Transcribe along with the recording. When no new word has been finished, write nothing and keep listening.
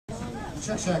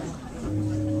Check, check.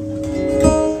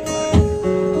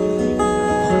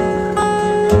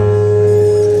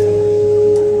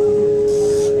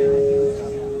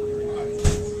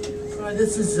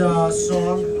 This is a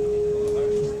song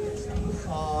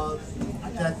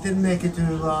that didn't make it to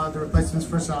the Replacement's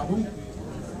first album.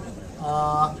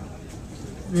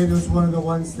 Maybe it was one of the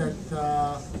ones that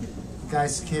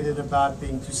guys kidded about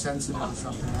being too sensitive or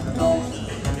something. I don't know.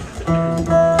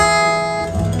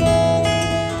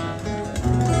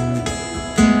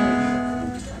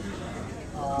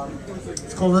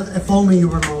 It's called "If Only You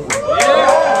Were Ramone."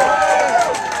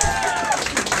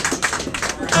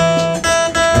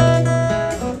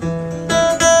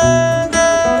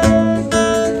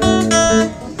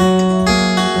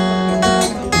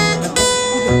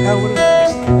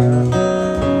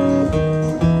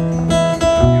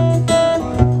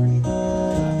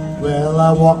 Well,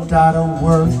 I walked out of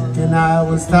work and I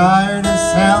was tired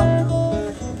as hell.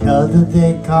 Another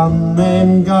day come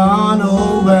and gone,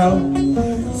 oh well.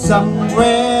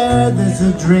 Somewhere there's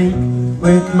a drink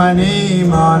with my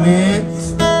name on it.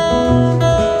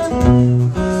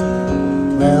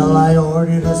 Well, I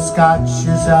ordered a scotch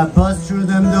as I bust through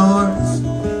them doors.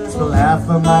 Spilled half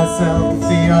of myself,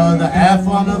 the other half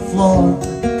on the floor.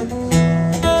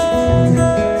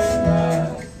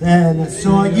 Then I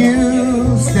saw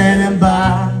you standing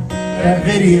by that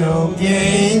video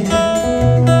game.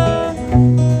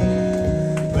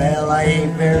 Well, I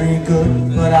ain't very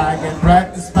good, but I can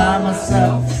practice by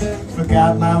myself.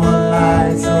 Forgot my one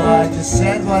line, so I just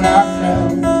said what I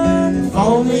felt. If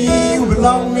only you were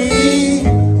lonely.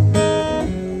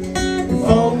 If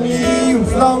only you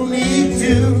was lonely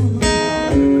too.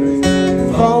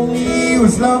 If only you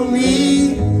was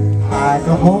lonely, I'd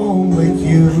go home with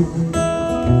you.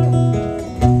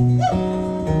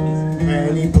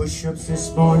 Push-ups this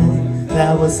morning,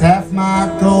 that was half my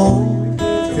goal.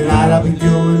 Tonight I'll be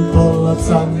doing pull-ups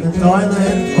on the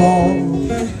toilet bowl.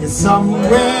 It's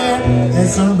somewhere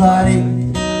there's somebody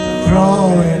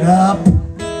throwing up.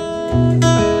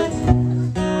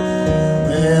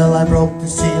 Well, I broke the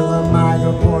seal of my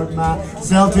report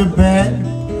myself to bed.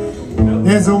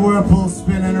 There's a whirlpool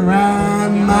spinning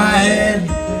around my head.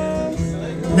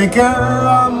 Liquor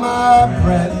on my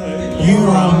breath, you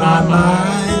on my mind.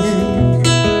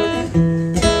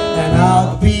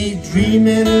 I'll be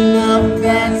dreaming of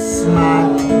that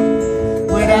smile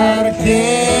without a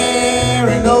care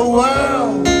in the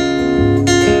world.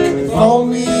 If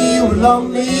only you were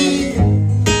lonely.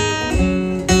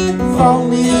 If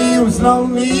only you was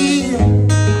lonely.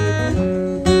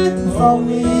 If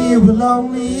only you were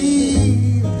lonely.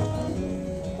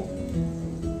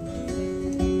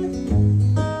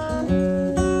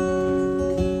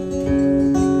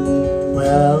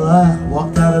 Well, I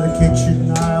walked out of the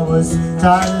kitchen, I was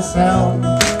tired as hell.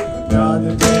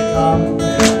 Another day come,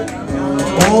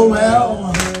 oh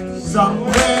well.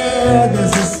 Somewhere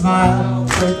there's a smile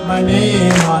with my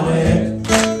name on it.